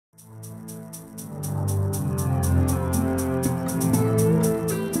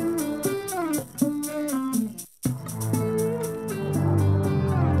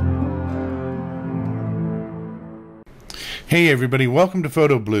Hey everybody, welcome to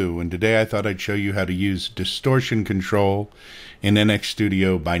Photo Blue, and today I thought I'd show you how to use distortion control in NX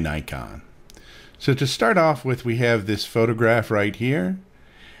Studio by Nikon. So to start off with, we have this photograph right here,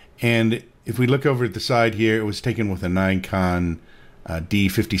 and if we look over at the side here, it was taken with a Nikon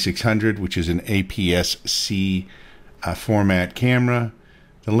D5600, which is an APS-C format camera.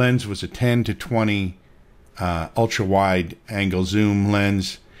 The lens was a 10 to 20 ultra wide angle zoom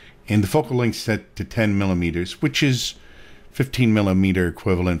lens, and the focal length set to 10 millimeters, which is 15 millimeter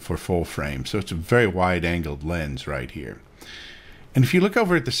equivalent for full frame. So it's a very wide angled lens right here. And if you look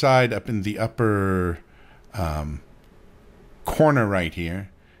over at the side up in the upper corner right here,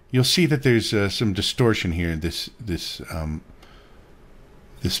 you'll see that there's some distortion here. This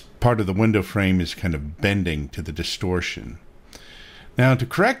part of the window frame is kind of bending to the distortion. Now to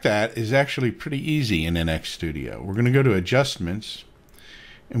correct that is actually pretty easy in NX Studio. We're going to go to Adjustments,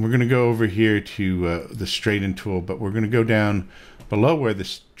 and we're going to go over here to the straighten tool, but we're going to go down below where the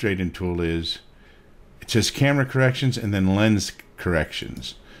straighten tool is. It says camera corrections and then lens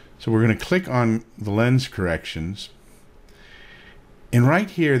corrections. So we're going to click on the lens corrections. And right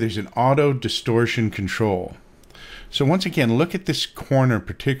here, there's an auto distortion control. So once again, look at this corner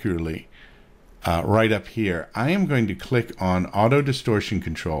particularly right up here. I am going to click on auto distortion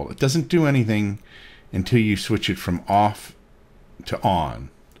control. It doesn't do anything until you switch it from off to on.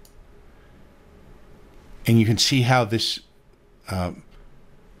 And you can see how this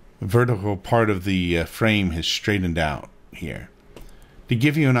vertical part of the frame has straightened out here. To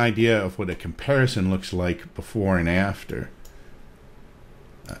give you an idea of what a comparison looks like before and after,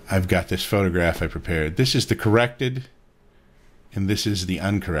 I've got this photograph I prepared. This is the corrected, and this is the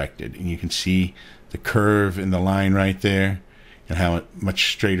uncorrected. And you can see the curve in the line right there and how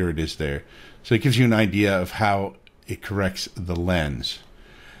much straighter it is there. So it gives you an idea of how it corrects the lens.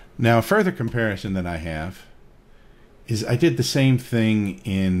 Now, a further comparison that I have is I did the same thing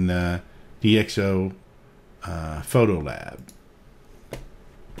in DxO Photo Lab.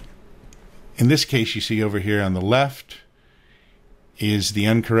 In this case, you see over here on the left is the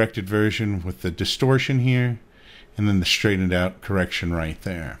uncorrected version with the distortion here, and then the straightened out correction right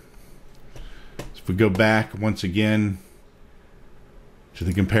there. So if we go back once again to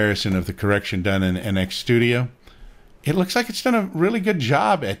the comparison of the correction done in NX Studio, it looks like it's done a really good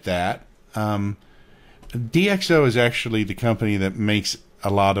job at that. DxO is actually the company that makes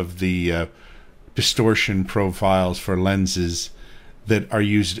a lot of the distortion profiles for lenses that are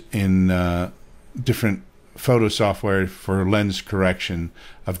used in different photo software for lens correction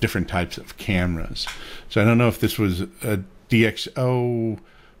of different types of cameras. So I don't know if this was a DxO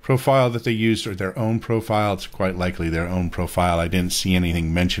profile that they used or their own profile. It's quite likely their own profile. I didn't see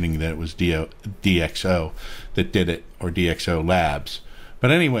anything mentioning that it was DxO that did it, or DxO Labs. But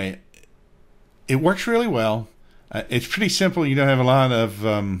anyway, it works really well. It's pretty simple. You don't have a lot of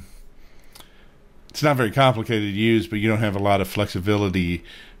it's not very complicated to use, but you don't have a lot of flexibility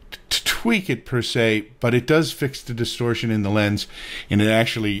to tweak it per se, but it does fix the distortion in the lens, and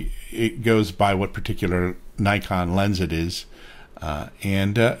it goes by what particular Nikon lens it is.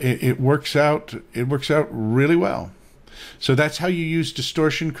 It works out really well. So that's how you use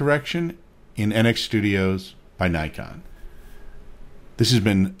distortion correction in NX Studios by Nikon. This has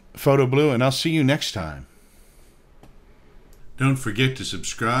been Photo Blue, and I'll see you next time. Don't forget to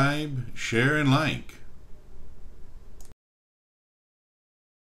subscribe, share, and like.